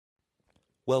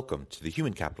Welcome to the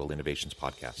Human Capital Innovations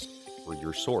Podcast. We're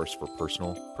your source for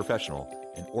personal, professional,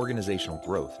 and organizational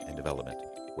growth and development,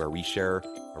 where we share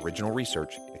original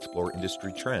research, explore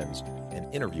industry trends,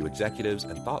 and interview executives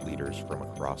and thought leaders from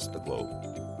across the globe.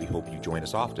 We hope you join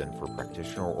us often for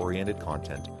practitioner-oriented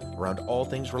content around all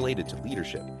things related to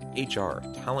leadership, HR,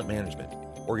 talent management,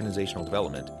 organizational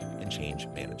development, and change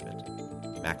management.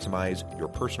 Maximize your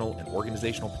personal and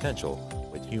organizational potential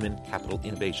with Human Capital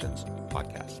Innovations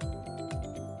Podcast.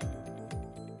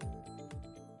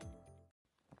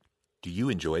 Do you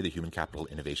enjoy the Human Capital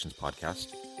Innovations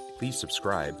Podcast? Please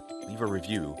subscribe, leave a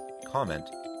review, comment,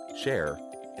 share,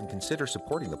 and consider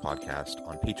supporting the podcast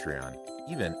on Patreon,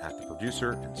 even at the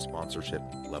producer and sponsorship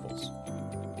levels.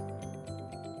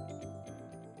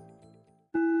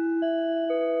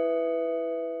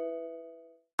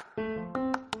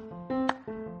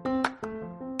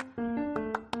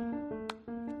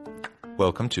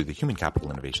 Welcome to the Human Capital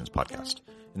Innovations Podcast.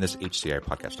 In this HCI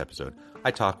podcast episode,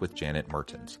 I talk with Janet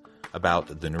Mertens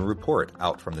about the new report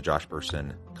out from the Josh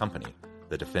Bersin Company,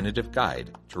 The Definitive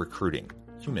Guide to Recruiting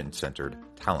Human-Centered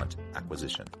Talent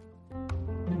Acquisition.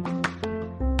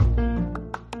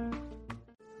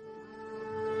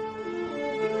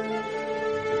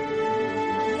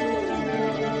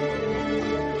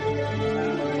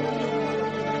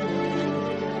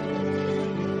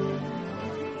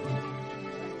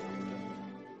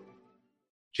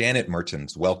 Janet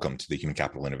Mertens, welcome to the Human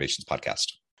Capital Innovations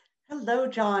Podcast. Hello,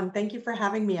 John. Thank you for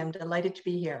having me. I'm delighted to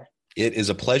be here. It is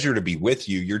a pleasure to be with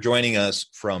you. You're joining us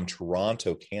from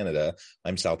Toronto, Canada.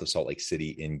 I'm south of Salt Lake City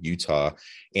in Utah.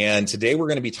 And today we're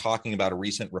going to be talking about a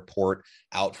recent report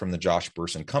out from the Josh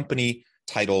Bersin Company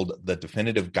titled The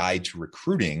Definitive Guide to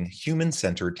Recruiting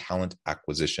Human-Centered Talent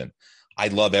Acquisition. I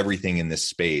love everything in this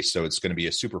space, so it's going to be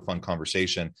a super fun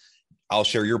conversation. I'll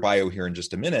share your bio here in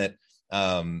just a minute.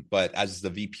 But as the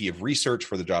VP of research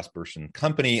for the Josh Bersin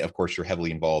Company, of course, you're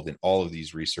heavily involved in all of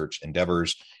these research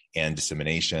endeavors and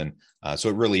dissemination. So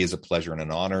it really is a pleasure and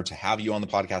an honor to have you on the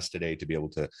podcast today to be able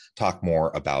to talk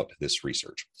more about this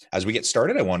research. As we get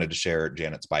started, I wanted to share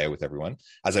Janet's bio with everyone.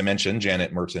 As I mentioned,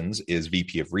 Janet Mertens is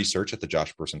VP of research at the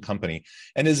Josh Bersin Company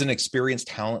and is an experienced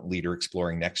talent leader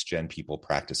exploring next-gen people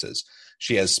practices.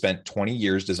 She has spent 20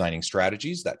 years designing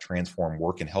strategies that transform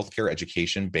work in healthcare,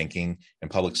 education, banking,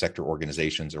 and public sector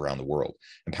organizations around the world.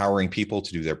 Empowering people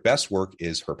to do their best work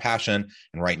is her passion.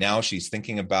 And right now she's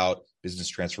thinking about business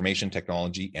transformation,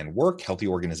 technology, and work, healthy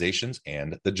organizations,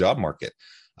 and the job market.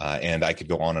 And I could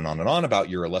go on and on and on about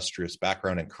your illustrious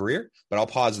background and career, but I'll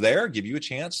pause there, give you a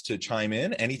chance to chime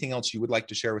in. Anything else you would like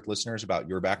to share with listeners about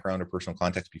your background or personal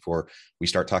context before we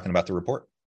start talking about the report?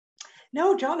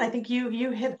 No, John, I think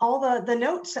you hit all the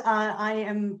notes. I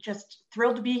am just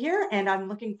thrilled to be here, and I'm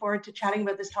looking forward to chatting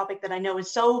about this topic that I know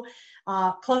is so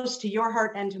close to your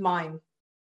heart and to mine.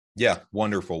 Yeah,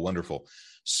 wonderful, wonderful.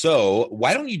 So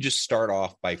why don't you just start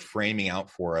off by framing out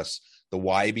for us the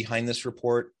why behind this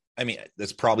report? I mean,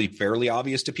 that's probably fairly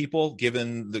obvious to people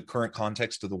given the current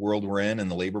context of the world we're in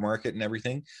and the labor market and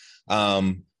everything.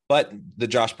 But the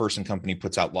Josh Bersin Company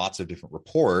puts out lots of different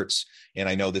reports. And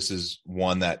I know this is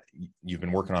one that you've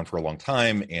been working on for a long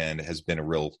time and has been a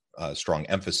real strong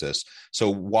emphasis. So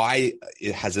why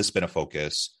has this been a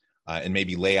focus, and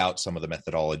maybe lay out some of the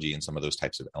methodology and some of those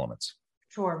types of elements?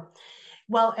 Sure.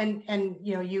 Well, and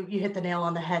you hit the nail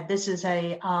on the head. This is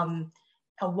a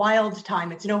wild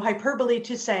time. It's no hyperbole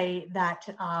to say that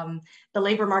the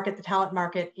labor market, the talent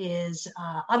market, is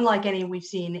unlike any we've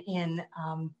seen in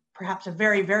perhaps a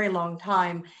very, very long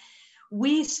time.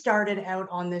 We started out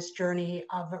on this journey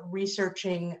of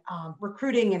researching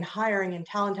recruiting and hiring and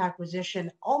talent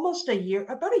acquisition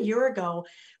about a year ago,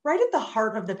 right at the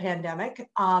heart of the pandemic.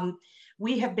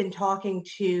 We have been talking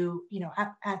to,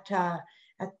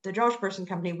 at the Josh Bersin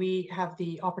Company, we have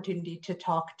the opportunity to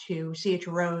talk to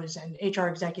CHROs and HR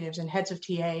executives and heads of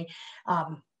TA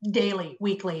daily,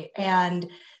 weekly. And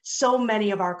so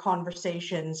many of our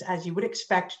conversations, as you would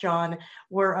expect, John,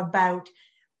 were about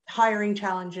hiring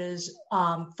challenges,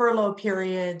 furlough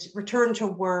periods, return to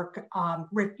work,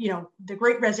 the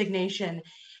great resignation.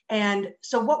 And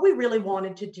so what we really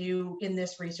wanted to do in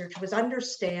this research was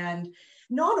understand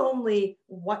not only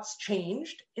what's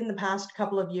changed in the past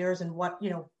couple of years and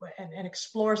and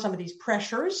explore some of these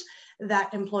pressures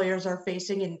that employers are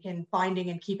facing in finding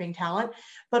and keeping talent,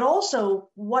 but also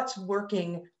what's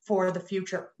working for the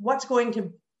future, what's going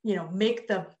to, make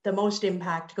the most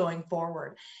impact going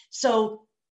forward. So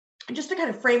just to kind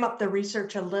of frame up the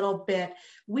research a little bit,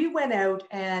 we went out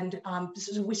and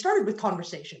we started with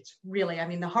conversations, really. I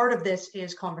mean, the heart of this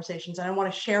is conversations. And I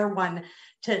want to share one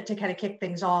to kind of kick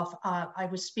things off. I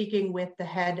was speaking with the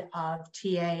head of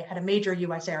TA at a major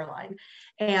US airline.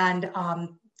 And,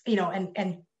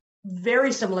 and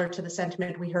very similar to the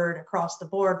sentiment we heard across the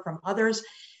board from others,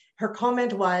 her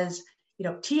comment was,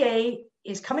 TA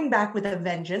is coming back with a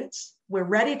vengeance. We're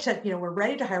ready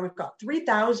to hire. We've got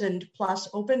 3,000 plus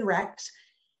open recs.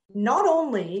 Not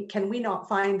only can we not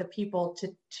find the people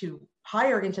to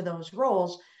hire into those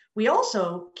roles, we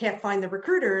also can't find the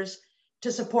recruiters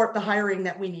to support the hiring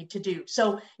that we need to do.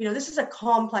 So, this is a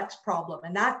complex problem.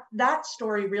 And that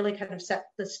story really kind of set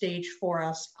the stage for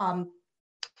us.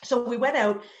 So we went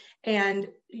out and,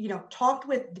 talked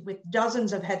with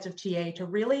dozens of heads of TA to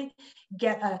really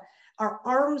get our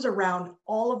arms around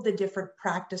all of the different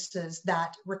practices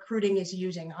that recruiting is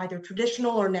using, either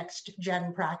traditional or next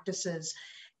gen practices.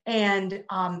 And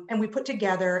we put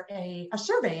together a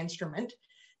survey instrument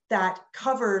that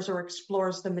covers or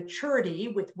explores the maturity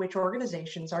with which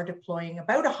organizations are deploying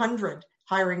about 100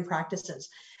 hiring practices.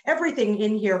 Everything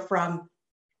in here from,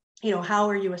 how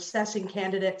are you assessing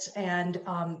candidates and,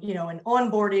 an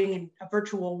onboarding in a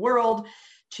virtual world,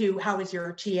 to how is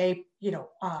your TA,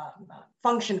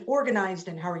 function organized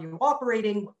and how are you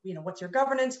operating? What's your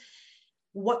governance?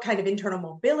 What kind of internal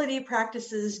mobility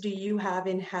practices do you have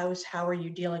in-house? How are you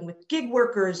dealing with gig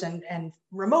workers and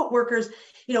remote workers?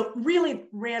 Really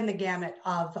ran the gamut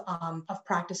of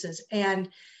practices. And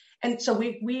so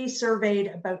we surveyed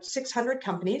about 600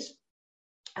 companies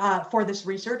for this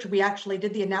research. We actually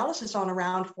did the analysis on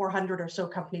around 400 or so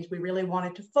companies. We really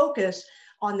wanted to focus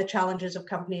on the challenges of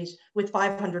companies with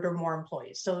 500 or more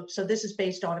employees. So this is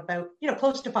based on about,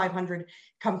 close to 500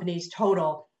 companies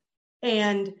total.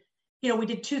 And, we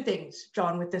did two things,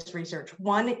 John, with this research.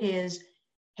 One is,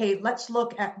 hey, let's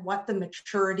look at what the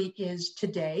maturity is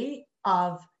today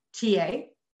of TA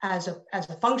as a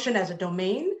function, as a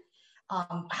domain.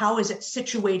 How is it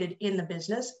situated in the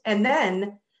business? And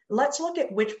then let's look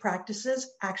at which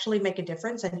practices actually make a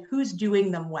difference and who's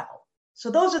doing them well. So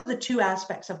those are the two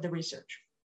aspects of the research.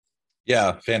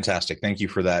 Yeah, fantastic. Thank you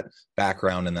for that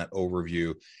background and that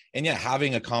overview. And yeah,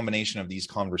 having a combination of these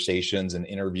conversations and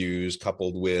interviews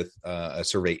coupled with a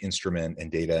survey instrument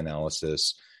and data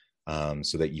analysis,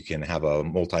 so that you can have a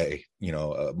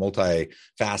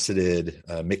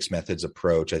multifaceted mixed methods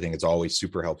approach, I think it's always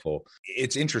super helpful.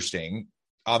 It's interesting.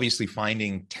 Obviously,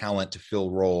 finding talent to fill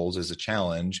roles is a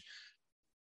challenge.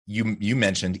 You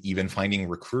mentioned even finding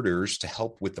recruiters to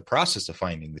help with the process of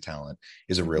finding the talent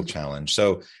is a real challenge.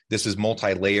 So this is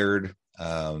multi-layered,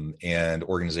 and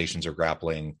organizations are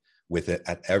grappling with it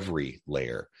at every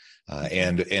layer.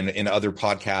 And in other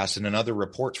podcasts and in other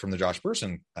reports from the Josh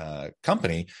Bersin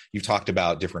company, you've talked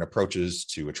about different approaches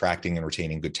to attracting and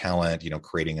retaining good talent,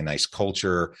 creating a nice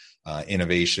culture,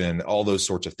 innovation, all those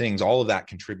sorts of things. All of that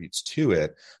contributes to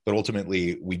it. But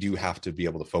ultimately, we do have to be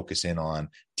able to focus in on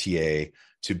TA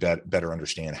to better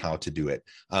understand how to do it.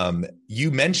 You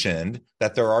mentioned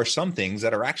that there are some things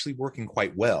that are actually working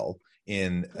quite well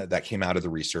that came out of the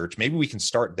research. Maybe we can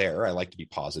start there. I like to be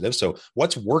positive. So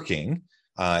what's working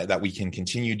that we can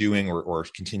continue doing or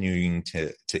continuing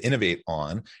to innovate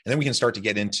on? And then we can start to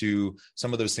get into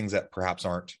some of those things that perhaps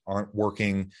aren't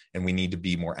working, and we need to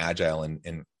be more agile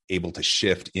and able to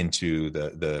shift into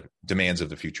the demands of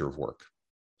the future of work.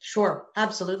 Sure,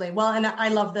 absolutely. Well, and I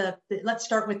love let's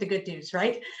start with the good news,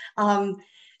 right?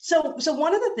 So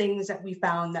one of the things that we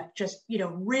found that just,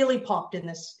 really popped in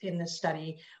this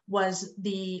study was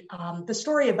the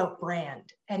story about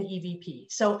brand and EVP.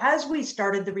 So as we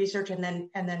started the research and then,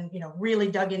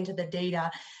 really dug into the data,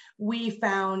 we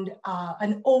found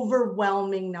an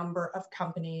overwhelming number of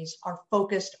companies are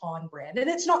focused on brand. And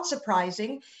it's not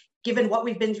surprising, given what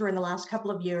we've been through in the last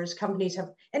couple of years. Companies have,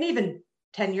 and even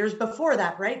 10 years before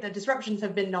that, right? The disruptions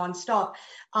have been nonstop.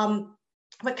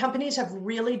 But companies have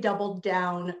really doubled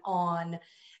down on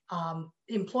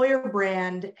employer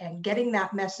brand and getting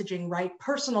that messaging right,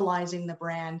 personalizing the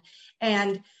brand,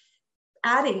 and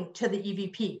adding to the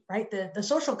EVP, right? The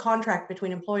social contract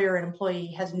between employer and employee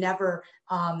has never,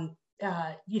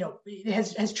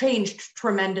 has changed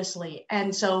tremendously.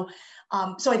 And so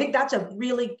I think that's a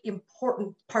really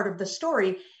important part of the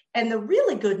story. And the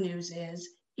really good news is,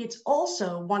 it's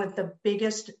also one of the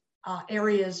biggest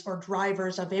areas or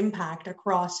drivers of impact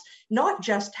across not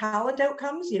just talent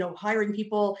outcomes, hiring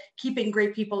people, keeping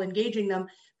great people, engaging them,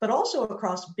 but also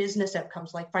across business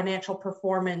outcomes like financial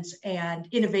performance and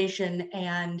innovation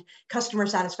and customer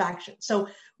satisfaction. So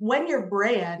when your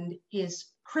brand is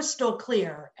crystal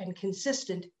clear and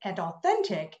consistent and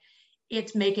authentic,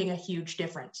 it's making a huge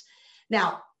difference.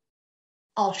 Now,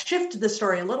 I'll shift the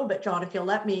story a little bit, John, if you'll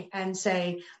let me, and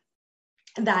say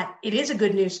that it is a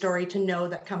good news story to know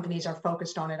that companies are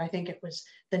focused on it. I think it was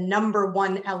the number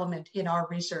one element in our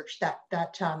research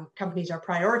that companies are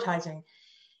prioritizing.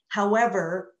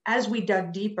 However, as we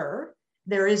dug deeper,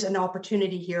 there is an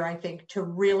opportunity here, I think, to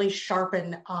really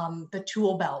sharpen the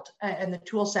tool belt and the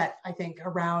tool set, I think,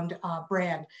 around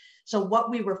brand. So what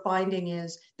we were finding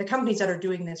is the companies that are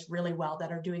doing this really well,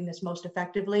 that are doing this most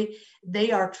effectively,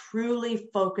 they are truly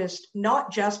focused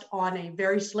not just on a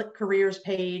very slick careers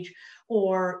page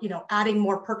or, adding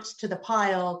more perks to the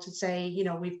pile to say,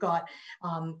 we've got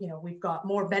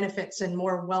more benefits and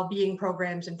more well-being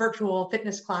programs and virtual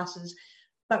fitness classes,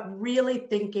 but really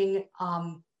thinking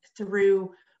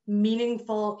through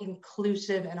meaningful,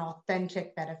 inclusive, and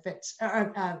authentic benefits,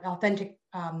 authentic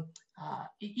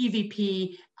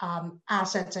EVP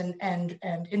assets and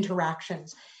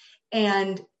interactions.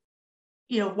 And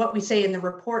what we say in the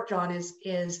report, John,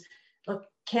 is look,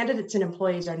 candidates and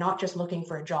employees are not just looking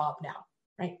for a job now,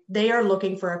 right? They are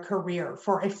looking for a career,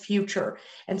 for a future.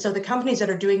 And so the companies that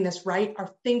are doing this right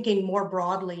are thinking more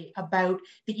broadly about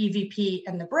the EVP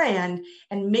and the brand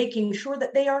and making sure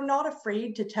that they are not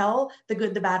afraid to tell the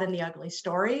good, the bad, and the ugly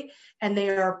story. And they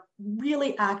are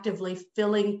really actively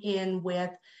filling in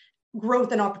with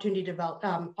growth and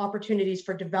opportunities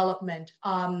for development,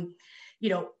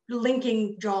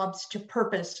 linking jobs to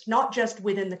purpose, not just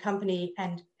within the company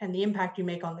and the impact you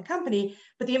make on the company,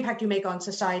 but the impact you make on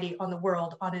society, on the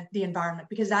world, on the environment,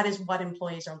 because that is what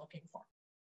employees are looking for.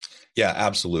 Yeah,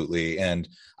 absolutely. And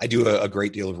I do a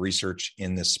great deal of research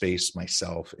in this space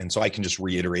myself. And so I can just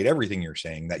reiterate everything you're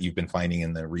saying that you've been finding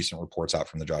in the recent reports out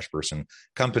from the Josh Bersin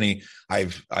company.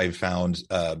 I've found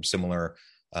similar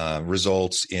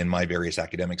results in my various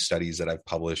academic studies that I've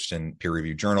published in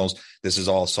peer-reviewed journals. This is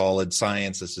all solid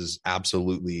science. This is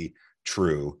absolutely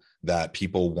true that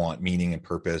people want meaning and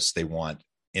purpose. They want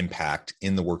impact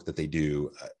in the work that they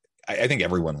do. I think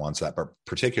everyone wants that, but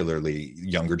particularly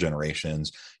younger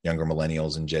generations, younger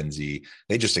millennials and Gen Z,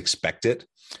 they just expect it.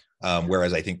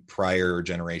 Whereas I think prior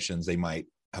generations, they might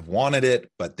have wanted it,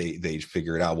 but they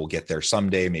figure it out. We'll get there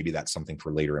someday. Maybe that's something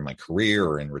for later in my career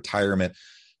or in retirement.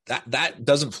 That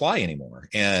doesn't fly anymore.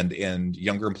 And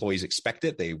younger employees expect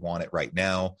it. They want it right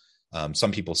now.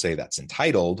 Some people say that's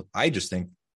entitled. I just think,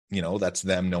 that's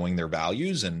them knowing their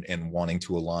values and wanting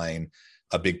to align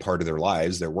a big part of their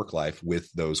lives, their work life,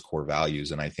 with those core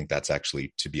values. And I think that's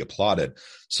actually to be applauded.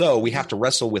 So we have to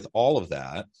wrestle with all of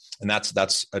that. And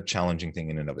that's a challenging thing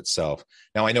in and of itself.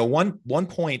 Now, I know one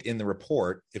point in the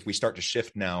report, if we start to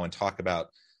shift now and talk about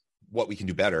what we can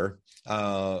do better.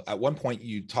 At one point,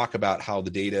 you talk about how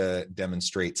the data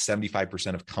demonstrates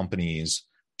 75% of companies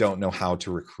don't know how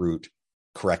to recruit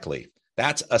correctly.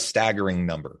 That's a staggering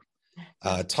number.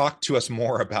 Talk to us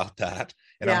more about that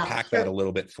and unpack that a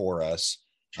little bit for us.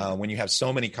 When you have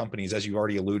so many companies, as you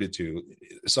already alluded to,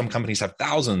 some companies have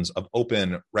thousands of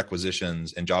open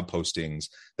requisitions and job postings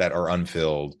that are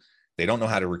unfilled. They don't know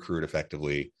how to recruit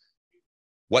effectively.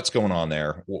 What's going on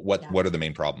there? What are the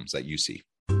main problems that you see?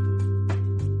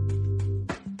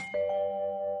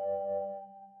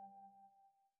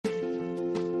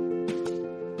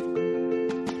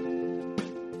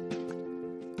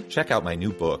 Check out my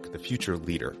new book, The Future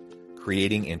Leader,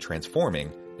 Creating and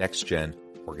Transforming Next-Gen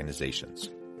Organizations.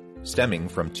 Stemming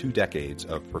from 2 decades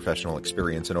of professional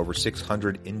experience and over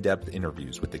 600 in-depth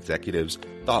interviews with executives,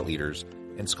 thought leaders,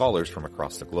 and scholars from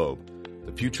across the globe,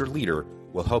 The Future Leader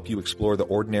will help you explore the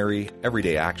ordinary,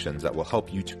 everyday actions that will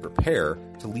help you to prepare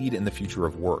to lead in the future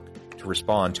of work, to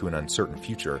respond to an uncertain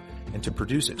future, and to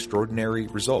produce extraordinary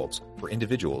results for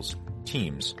individuals,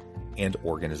 teams, and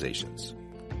organizations.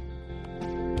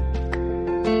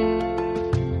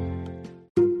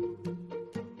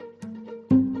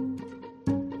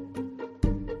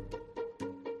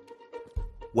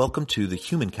 Welcome to the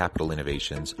Human Capital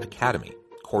Innovations Academy.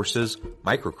 Courses,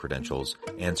 micro-credentials,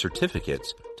 and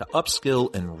certificates to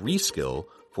upskill and reskill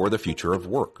for the future of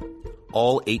work.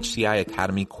 All HCI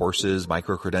Academy courses,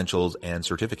 micro-credentials, and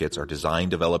certificates are designed,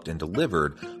 developed, and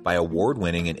delivered by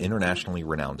award-winning and internationally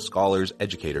renowned scholars,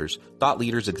 educators, thought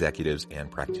leaders, executives, and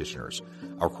practitioners.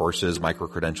 Our courses,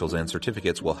 micro-credentials, and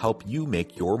certificates will help you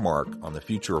make your mark on the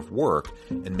future of work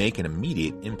and make an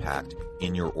immediate impact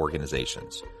in your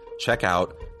organizations. Check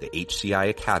out the HCI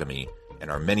Academy and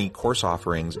our many course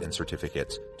offerings and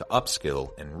certificates to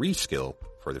upskill and reskill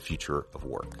for the future of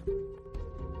work.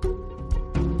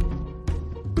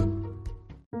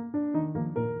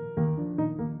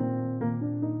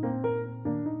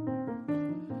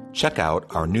 Check out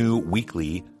our new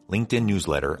weekly LinkedIn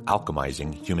newsletter,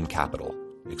 Alchemizing Human Capital.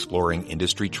 exploring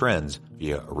industry trends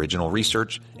via original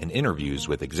research and interviews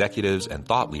with executives and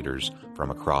thought leaders from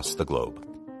across the globe.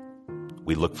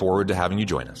 We look forward to having you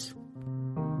join us.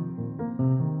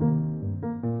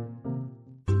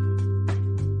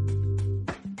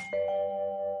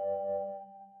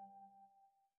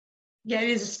 Yeah, it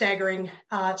is a staggering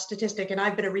statistic, and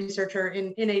I've been a researcher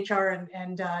in HR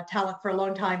and talent for a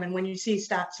long time. And when you see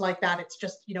stats like that, it's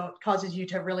just, it causes you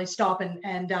to really stop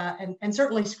and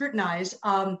certainly scrutinize,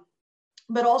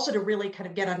 but also to really kind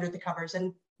of get under the covers.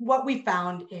 And what we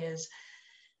found is,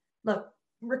 look,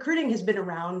 recruiting has been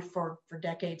around for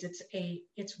decades.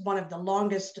 It's one of the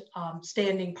longest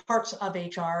standing parts of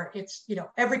HR. It's,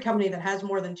 every company that has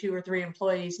more than 2 or 3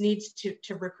 employees needs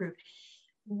to recruit.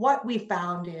 What we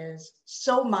found is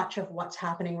so much of what's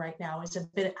happening right now is a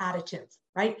bit additive,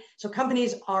 right? So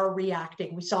companies are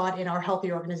reacting. We saw it in our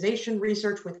healthy organization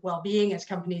research with well-being as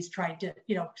companies tried to,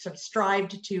 sort of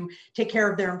strived to take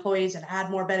care of their employees and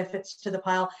add more benefits to the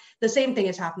pile. The same thing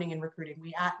is happening in recruiting.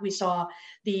 We saw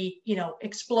the,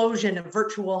 explosion of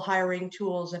virtual hiring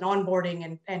tools and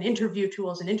onboarding and interview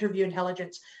tools and interview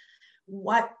intelligence.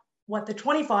 What the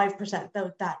 25%,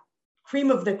 that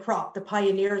cream of the crop, the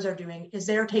pioneers are doing is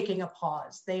they're taking a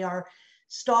pause. They are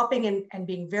stopping and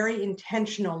being very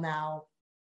intentional now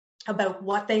about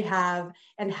what they have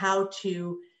and how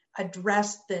to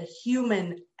address the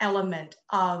human element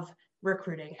of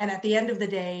recruiting. And at the end of the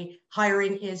day,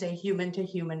 hiring is a human to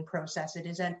human process. It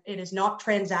is not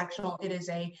transactional. It is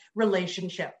a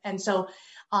relationship. And so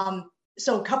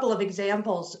a couple of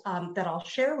examples that I'll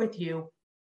share with you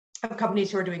of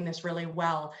companies who are doing this really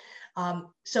well.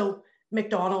 So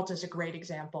McDonald's is a great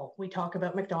example. We talk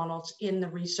about McDonald's in the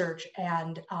research,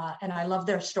 and I love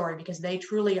their story because they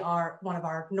truly are one of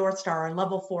our North Star, our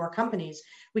level 4 companies.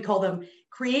 We call them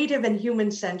creative and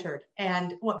human-centered.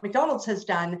 And what McDonald's has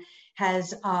done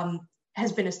has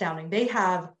been astounding. They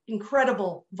have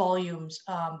incredible volumes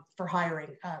for hiring,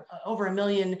 over 1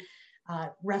 million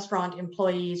restaurant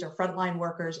employees or frontline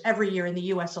workers every year in the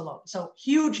U.S. alone. So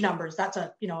huge numbers. That's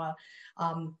a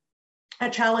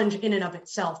challenge in and of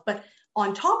itself. But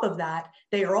on top of that,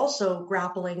 they are also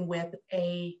grappling with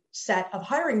a set of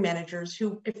hiring managers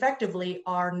who effectively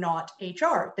are not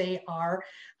HR. They are,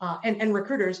 and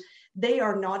recruiters, they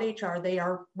are not HR. They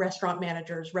are restaurant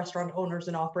managers, restaurant owners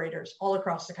and operators all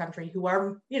across the country who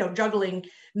are, juggling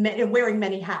and wearing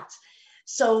many hats.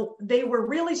 So they were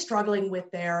really struggling with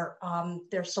their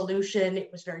solution.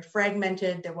 It was very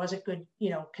fragmented. There wasn't good,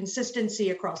 consistency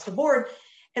across the board.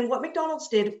 And what McDonald's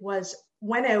did was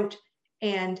went out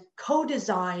and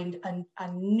co-designed a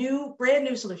brand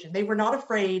new solution. They were not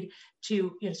afraid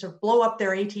to sort of blow up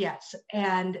their ATS,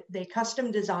 and they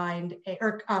custom designed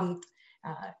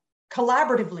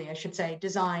collaboratively, I should say,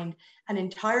 designed an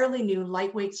entirely new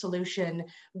lightweight solution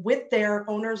with their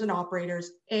owners and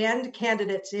operators and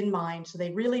candidates in mind. So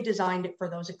they really designed it for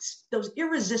those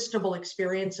irresistible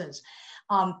experiences.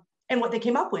 And what they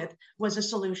came up with was a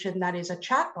solution that is a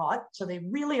chatbot. So they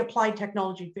really applied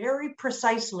technology very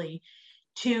precisely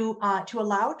to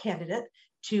allow a candidate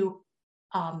to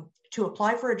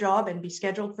apply for a job and be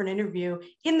scheduled for an interview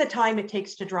in the time it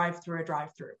takes to drive through a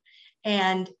drive-through.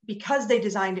 And because they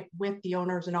designed it with the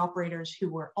owners and operators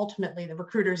who were ultimately the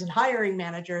recruiters and hiring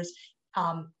managers,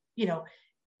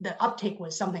 the uptake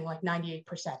was something like 98%.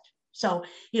 So,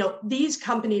 these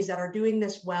companies that are doing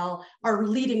this well are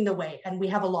leading the way, and we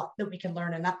have a lot that we can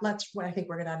learn. And that's what I think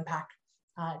we're going to unpack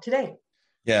today.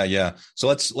 Yeah. So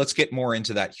let's get more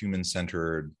into that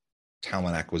human-centered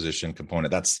talent acquisition component.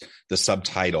 That's the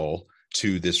subtitle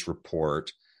to this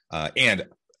report. And,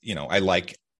 I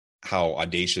like how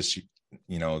audacious,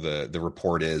 the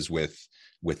report is with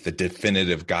the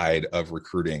definitive guide of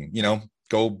recruiting,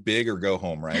 go big or go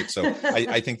home, right? So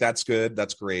I think that's good.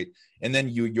 That's great. And then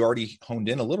you already honed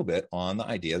in a little bit on the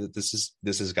idea that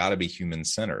this has got to be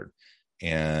human-centered.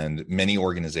 And many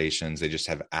organizations, they just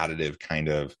have additive kind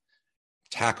of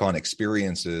tack on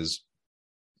experiences.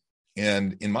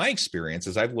 And in my experience,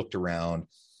 as I've looked around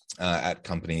at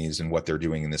companies and what they're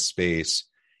doing in this space,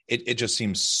 it just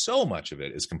seems so much of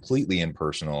it is completely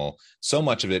impersonal. So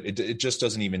much of it just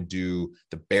doesn't even do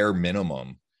the bare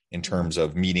minimum in terms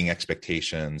of meeting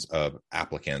expectations of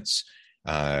applicants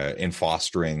and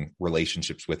fostering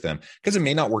relationships with them, because it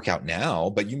may not work out now,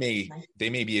 but they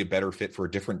may be a better fit for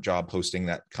a different job posting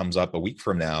that comes up a week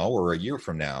from now or a year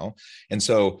from now. And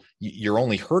so you're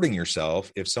only hurting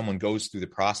yourself if someone goes through the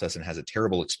process and has a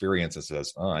terrible experience and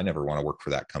says, oh, I never want to work for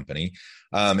that company.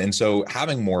 And so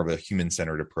having more of a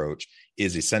human-centered approach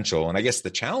is essential. And I guess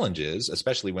the challenge is,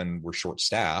 especially when we're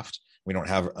short-staffed, we don't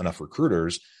have enough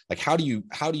recruiters. Like, how do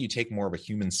you take more of a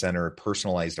human-centered,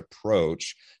 personalized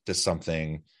approach to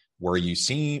something where we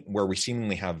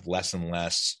seemingly have less and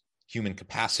less human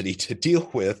capacity to deal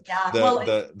with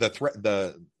the threat,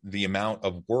 the amount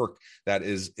of work that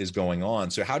is going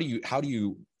on? So how do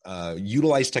you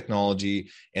utilize technology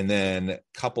and then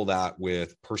couple that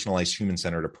with personalized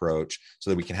human-centered approach so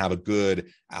that we can have a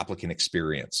good applicant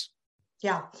experience?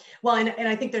 Yeah, well, and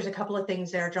I think there's a couple of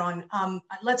things there, John.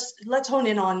 Let's hone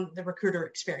in on the recruiter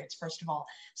experience first of all.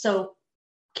 So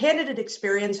candidate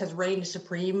experience has reigned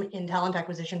supreme in talent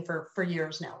acquisition for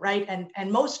years now, right?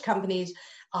 And most companies,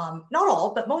 not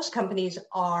all, but most companies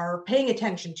are paying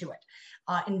attention to it,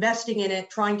 investing in it,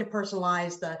 trying to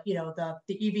personalize the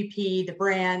EVP, the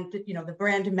brand, the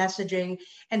brand messaging,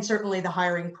 and certainly the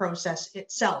hiring process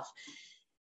itself.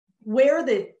 Where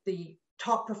the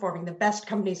top performing, the best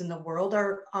companies in the world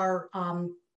are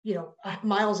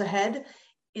miles ahead,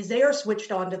 is they are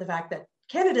switched on to the fact that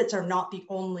candidates are not the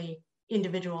only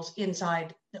individuals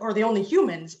inside, or the only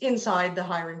humans inside the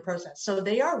hiring process. So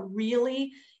they are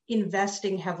really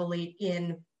investing heavily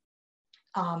in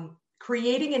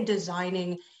creating and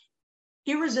designing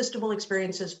irresistible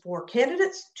experiences for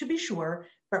candidates, to be sure,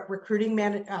 but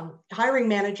hiring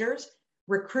managers,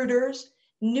 recruiters,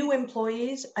 new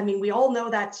employees. I mean, we all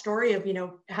know that story of,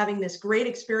 having this great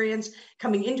experience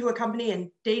coming into a company,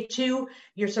 and day two,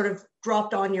 you're sort of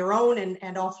dropped on your own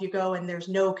and off you go, and there's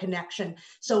no connection.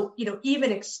 So,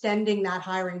 even extending that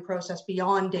hiring process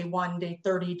beyond day 1, day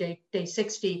 30, day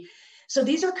 60. So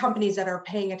these are companies that are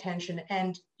paying attention.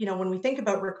 And, when we think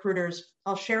about recruiters,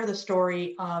 I'll share the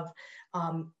story of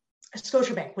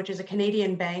Scotiabank, which is a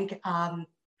Canadian bank.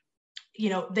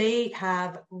 They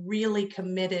have really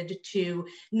committed to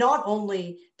not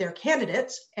only their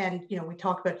candidates, and, we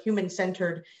talk about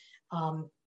human-centered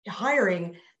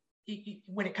hiring.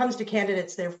 When it comes to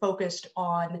candidates, they're focused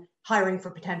on hiring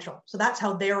for potential. So that's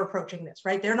how they're approaching this,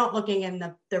 right? They're not looking in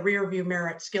the rear view mirror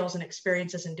at skills and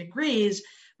experiences and degrees,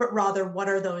 but rather what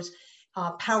are those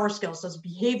power skills, those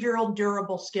behavioral,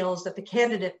 durable skills that the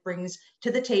candidate brings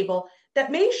to the table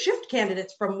that may shift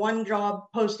candidates from one job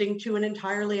posting to an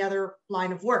entirely other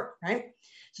line of work, right?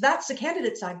 So that's the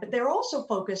candidate side, but they're also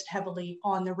focused heavily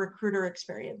on the recruiter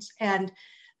experience. And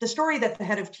the story that the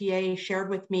head of TA shared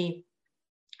with me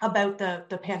about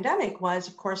the pandemic was,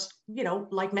 of course,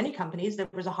 like many companies, there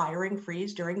was a hiring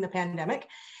freeze during the pandemic,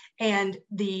 and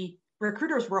the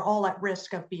recruiters were all at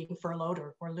risk of being furloughed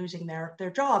or losing their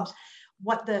jobs.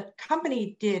 What the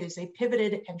company did is they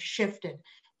pivoted and shifted.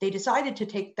 They decided to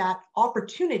take that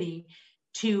opportunity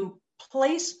to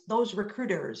place those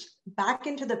recruiters back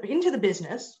into the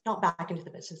business, not back into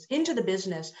the business, into the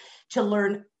business, to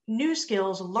learn new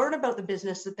skills, learn about the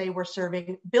business that they were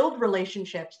serving, build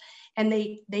relationships. And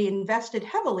they invested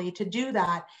heavily to do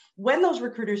that. When those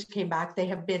recruiters came back, they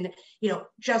have been,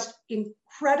 just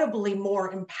incredibly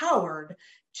more empowered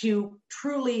to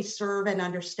truly serve and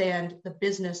understand the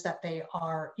business that they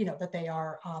are,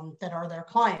 that are their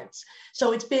clients.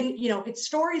 So it's been, it's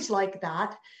stories like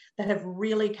that have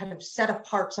really kind of set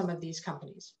apart some of these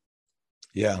companies.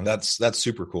 Yeah, that's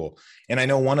super cool. And I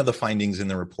know one of the findings in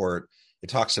the report, it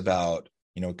talks about,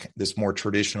 this more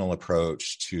traditional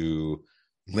approach to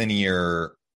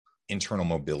linear internal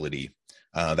mobility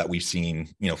that we've seen,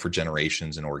 for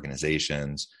generations in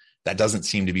organizations. That doesn't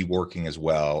seem to be working as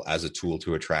well as a tool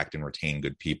to attract and retain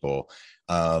good people.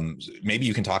 Maybe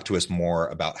you can talk to us more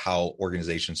about how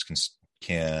organizations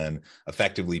can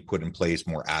effectively put in place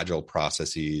more agile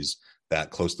processes that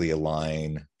closely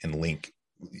align and link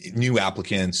new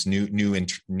applicants,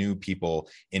 new people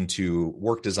into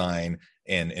work design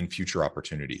and future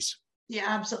opportunities. Yeah,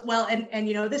 absolutely. Well,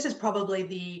 and this is probably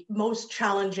the most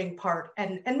challenging part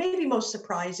and maybe most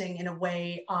surprising in a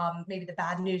way. Maybe the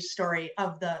bad news story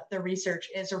of the research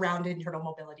is around internal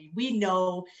mobility. We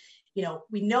know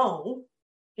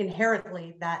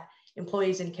inherently that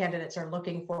employees and candidates are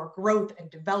looking for growth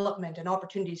and development and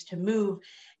opportunities to move.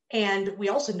 And we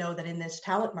also know that in this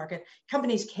talent market,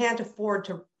 companies can't afford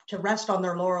to rest on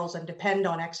their laurels and depend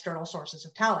on external sources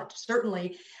of talent.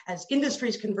 Certainly, as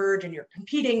industries converge and you're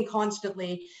competing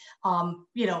constantly,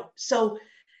 so.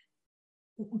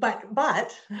 But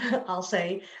I'll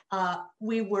say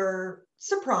we were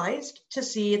surprised to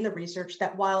see in the research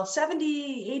that while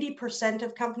 70-80%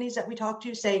 of companies that we talk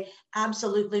to say,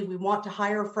 absolutely, we want to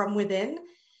hire from within,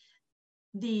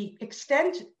 the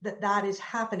extent that is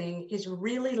happening is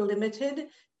really limited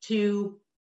to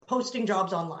posting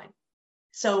jobs online.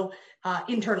 So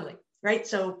internally, right?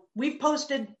 So we've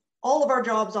posted all of our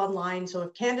jobs online. So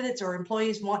if candidates or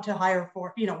employees want to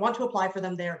want to apply for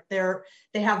them,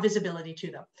 they have visibility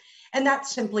to them. And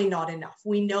that's simply not enough.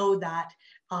 We know that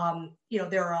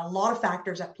there are a lot of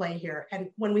factors at play here. And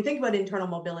when we think about internal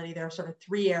mobility, there are sort of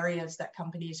three areas that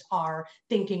companies are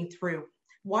thinking through.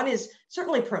 One is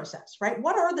certainly process, right?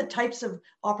 What are the types of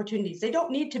opportunities? They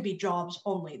don't need to be jobs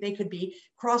only. They could be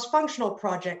cross-functional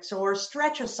projects or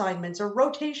stretch assignments or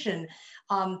rotation.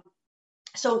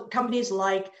 So companies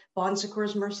like Bon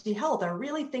Secours Mercy Health are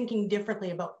really thinking differently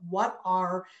about what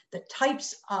are the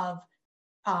types of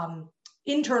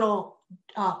internal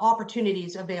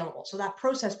opportunities available. So that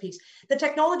process piece, the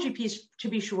technology piece, to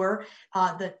be sure,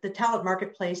 the talent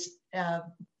marketplace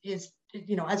is,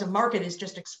 as a market, is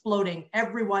just exploding.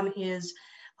 Everyone is,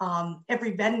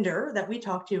 every vendor that we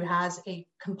talk to has a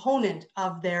component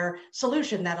of their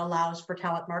solution that allows for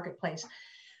talent marketplace.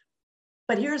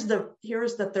 But here's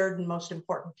the third and most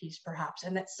important piece, perhaps,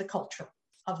 and that's the culture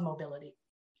of mobility.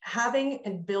 Having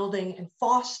and building and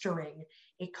fostering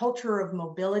a culture of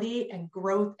mobility and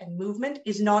growth and movement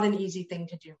is not an easy thing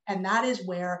to do. And that is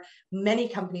where many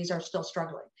companies are still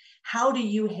struggling. How do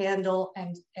you handle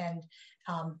and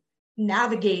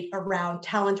navigate around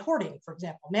talent hoarding, for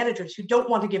example, managers who don't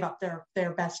want to give up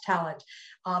their best talent,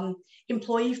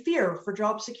 employee fear for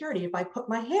job security? If I put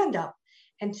my hand up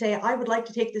and say, I would like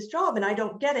to take this job and I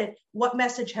don't get it, what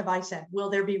message have I sent?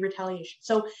 Will there be retaliation?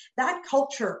 So that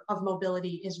culture of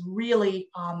mobility is really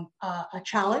a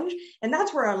challenge. And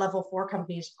that's where our level 4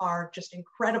 companies are just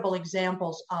incredible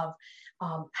examples of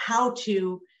how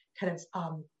to kind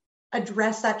of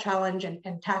address that challenge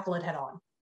and tackle it head on.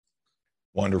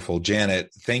 Wonderful. Janet,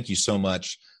 thank you so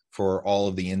much for all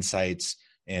of the insights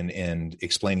and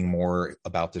explaining more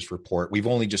about this report. We've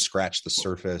only just scratched the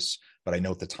surface, but I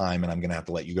note the time and I'm going to have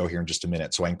to let you go here in just a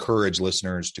minute. So I encourage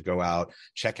listeners to go out,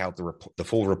 check out the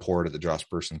full report of the Josh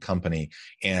Bersin Company.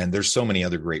 And there's so many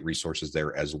other great resources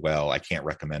there as well. I can't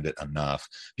recommend it enough.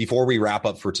 Before we wrap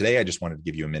up for today, I just wanted to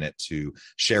give you a minute to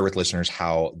share with listeners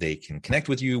how they can connect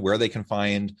with you, where they can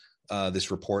find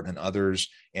this report and others,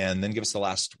 and then give us the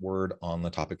last word on the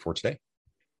topic for today.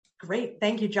 Great.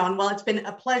 Thank you, John. Well, it's been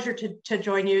a pleasure to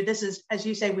join you. This is, as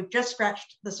you say, we've just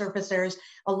scratched the surface. There's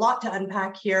a lot to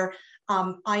unpack here.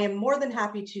 I am more than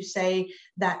happy to say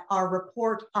that our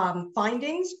report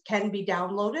findings can be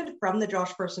downloaded from the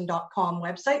joshbersin.com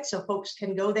website, so folks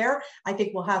can go there. I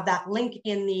think we'll have that link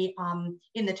in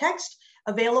the text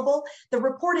available. The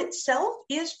report itself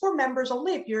is for members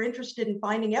only. If you're interested in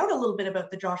finding out a little bit about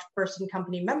the Josh Bersin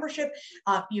Company membership,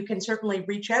 you can certainly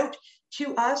reach out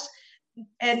to us.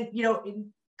 And,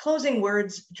 in closing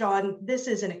words, John, this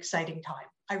is an exciting time.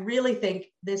 I really think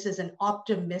this is an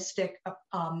optimistic,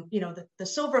 the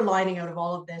silver lining out of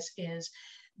all of this is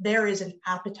there is an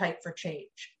appetite for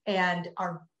change. And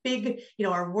our big,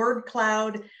 our word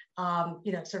cloud,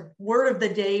 sort of word of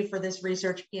the day for this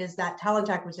research is that talent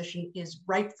acquisition is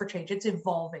ripe for change. It's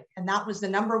evolving. And that was the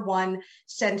number one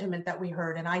sentiment that we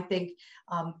heard. And I think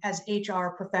as HR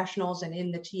professionals and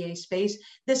in the TA space,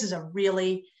 this is a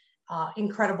really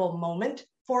incredible moment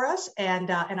for us,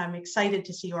 and I'm excited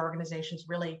to see organizations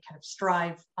really kind of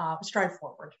strive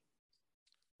forward.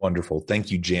 Wonderful.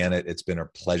 Thank you, Janet. It's been a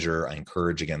pleasure. I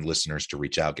encourage, again, listeners to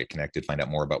reach out, get connected, find out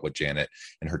more about what Janet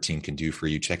and her team can do for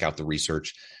you. Check out the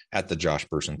research at the Josh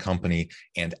Bersin Company.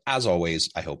 And as always,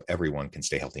 I hope everyone can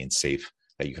stay healthy and safe,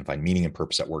 that you can find meaning and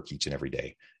purpose at work each and every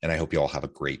day. And I hope you all have a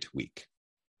great week.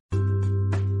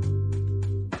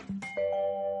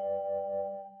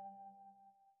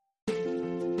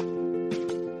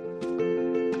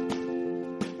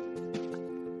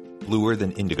 Bluer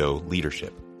Than Indigo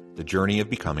Leadership, the journey of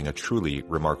becoming a truly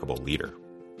remarkable leader.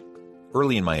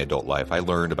 Early in my adult life, I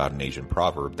learned about an Asian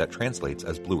proverb that translates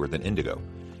as bluer than indigo.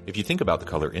 If you think about the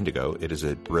color indigo, it is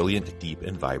a brilliant, deep,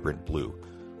 and vibrant blue,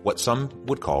 what some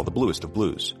would call the bluest of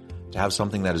blues. To have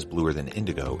something that is bluer than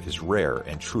indigo is rare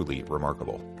and truly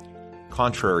remarkable.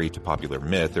 Contrary to popular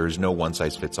myth, there is no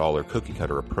one-size-fits-all or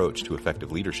cookie-cutter approach to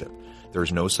effective leadership. There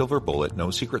is no silver bullet,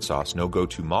 no secret sauce, no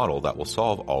go-to model that will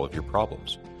solve all of your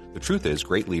problems. The truth is,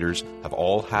 great leaders have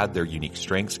all had their unique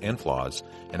strengths and flaws,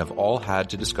 and have all had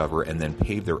to discover and then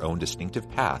pave their own distinctive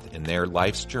path in their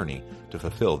life's journey to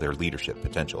fulfill their leadership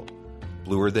potential.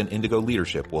 Bluer Than Indigo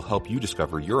Leadership will help you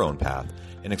discover your own path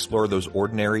and explore those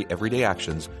ordinary, everyday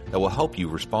actions that will help you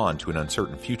respond to an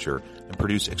uncertain future and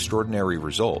produce extraordinary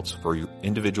results for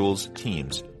individuals,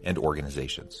 teams, and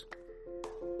organizations.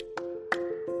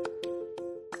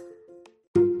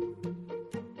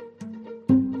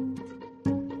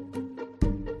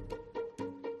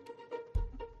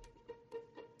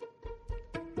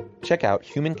 Check out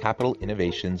Human Capital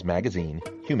Innovations magazine,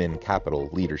 Human Capital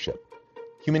Leadership.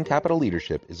 Human Capital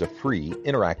Leadership is a free,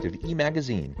 interactive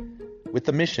e-magazine with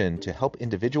the mission to help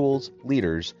individuals,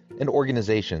 leaders, and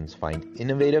organizations find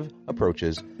innovative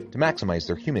approaches to maximize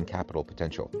their human capital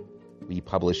potential. We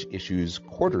publish issues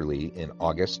quarterly in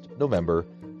August, November,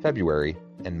 February,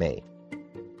 and May.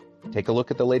 Take a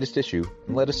look at the latest issue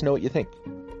and let us know what you think.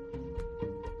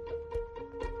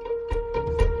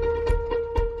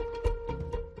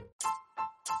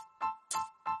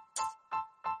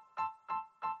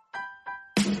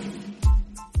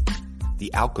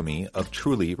 The alchemy of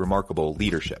truly remarkable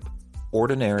leadership.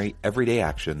 Ordinary, everyday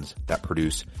actions that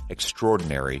produce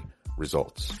extraordinary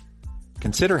results.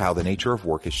 Consider how the nature of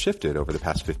work has shifted over the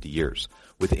past 50 years.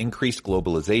 With increased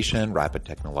globalization, rapid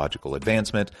technological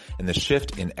advancement, and the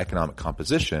shift in economic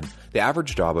composition, the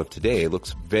average job of today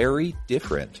looks very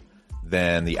different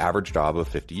than the average job of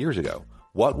 50 years ago.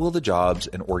 What will the jobs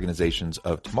and organizations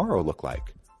of tomorrow look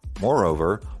like?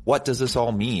 Moreover, what does this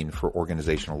all mean for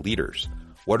organizational leaders?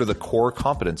 What are the core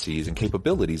competencies and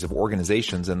capabilities of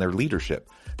organizations and their leadership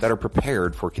that are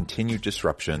prepared for continued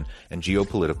disruption and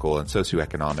geopolitical and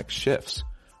socioeconomic shifts?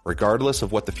 Regardless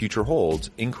of what the future holds,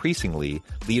 increasingly,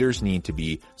 leaders need to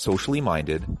be socially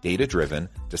minded, data-driven,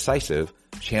 decisive,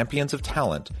 champions of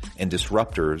talent, and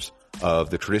disruptors of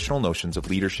the traditional notions of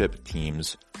leadership,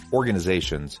 teams,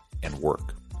 organizations, and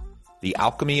work. The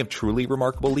alchemy of truly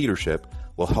remarkable leadership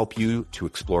will help you to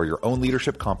explore your own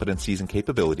leadership competencies and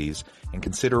capabilities and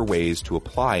consider ways to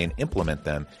apply and implement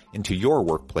them into your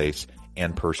workplace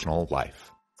and personal life.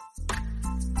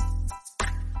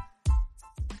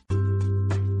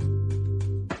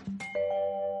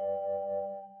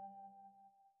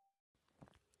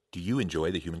 Do you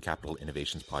enjoy the Human Capital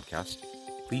Innovations podcast?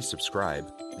 Please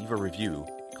subscribe, leave a review,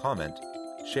 comment,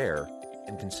 share,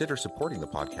 and consider supporting the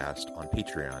podcast on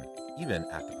Patreon, even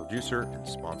at the producer and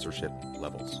sponsorship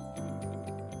levels.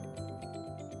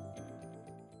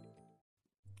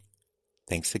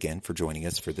 Thanks again for joining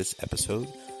us for this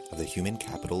episode of the Human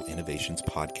Capital Innovations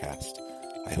podcast.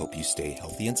 I hope you stay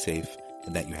healthy and safe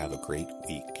and that you have a great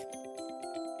week.